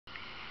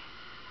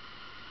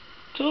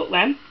talk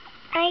then.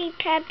 I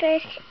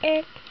peppers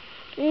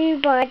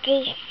and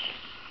bodies.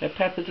 They're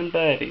peppers and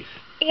birdies.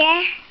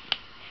 Yeah.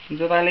 And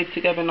do they live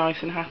together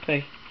nice and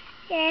happy?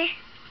 Yeah.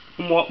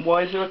 And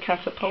why is there a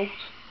catapult?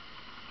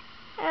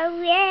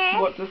 Oh yeah.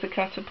 What does the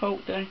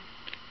catapult do?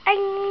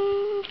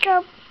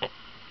 Go.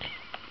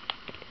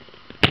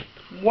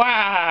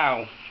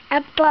 Wow!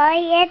 A boy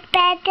and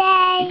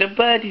birdie. The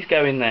birdies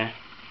go in there.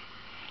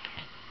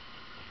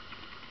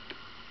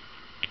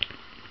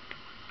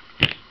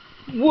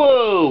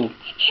 Whoa!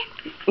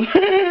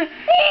 Blue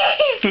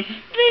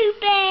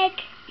bird.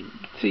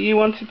 So you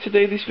wanted to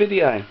do this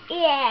video?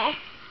 Yeah.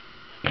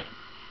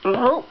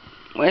 Oh,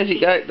 where's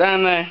it go?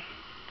 Down there.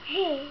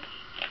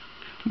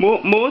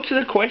 More to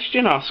the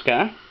question,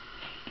 Oscar.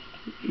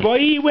 Why are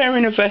you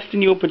wearing a vest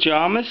in your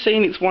pyjamas,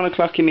 seeing it's 1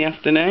 o'clock in the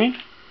afternoon?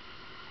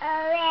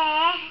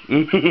 Oh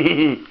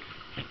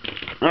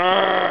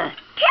yeah.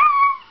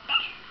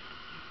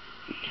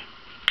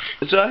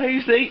 So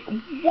who's the...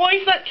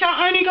 Why's that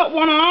cat only got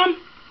one arm?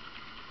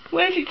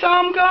 Where's its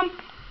arm gone?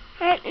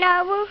 I don't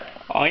know.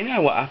 I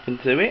know what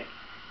happened to it.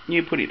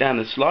 You put it down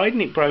the slide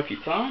and it broke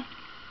its arm.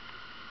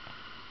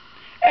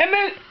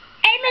 Emily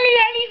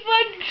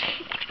Elephant!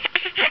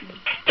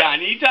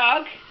 Danny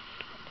Dog!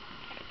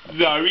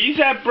 Zoe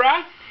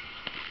Zebra!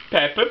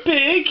 Peppa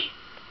Pig!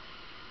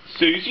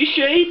 Susie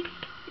Sheep!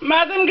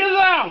 Madam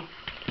Gazelle!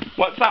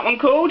 What's that one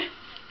called?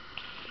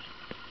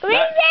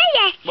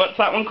 What's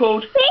that one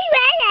called?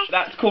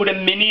 That's called a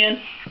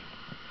minion.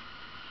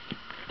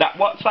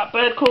 What's that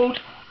bird called?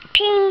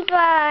 Pink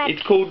bird.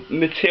 It's called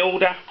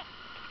Matilda.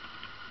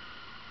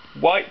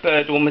 White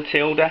bird or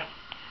Matilda?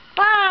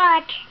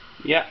 Bird.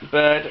 Yeah,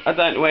 bird. I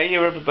don't know where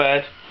your other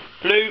bird.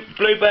 Blue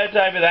bird's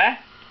over there.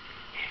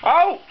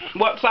 Oh,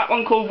 what's that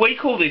one called? We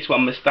call this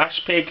one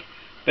moustache pig,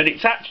 but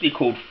it's actually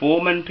called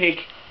foreman pig.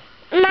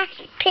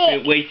 Moustache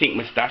pig. We think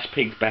moustache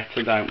pig's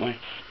better, don't we?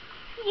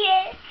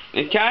 Yeah.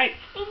 Okay.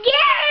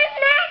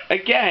 Yeah.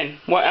 Again.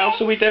 What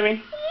else are we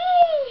doing?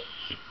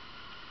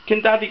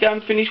 Can Daddy go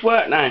and finish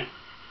work now?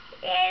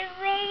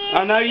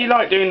 I know you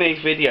like doing these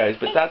videos,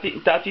 but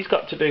Daddy's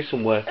got to do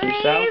some work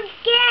himself.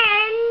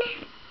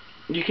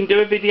 You can do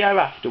a video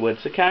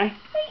afterwards, okay?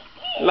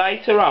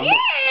 Later on,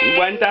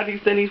 when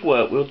Daddy's done his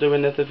work, we'll do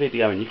another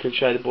video and you can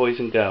show the boys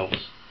and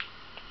girls.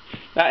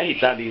 That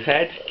hit Daddy's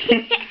head.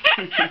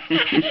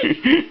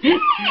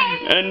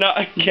 And not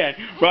again.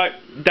 Right,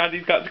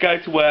 Daddy's got to go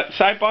to work.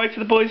 Say bye to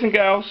the boys and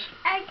girls.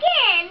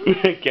 Again?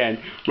 Again.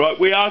 Right,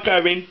 we are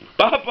going.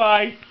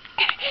 Bye-bye.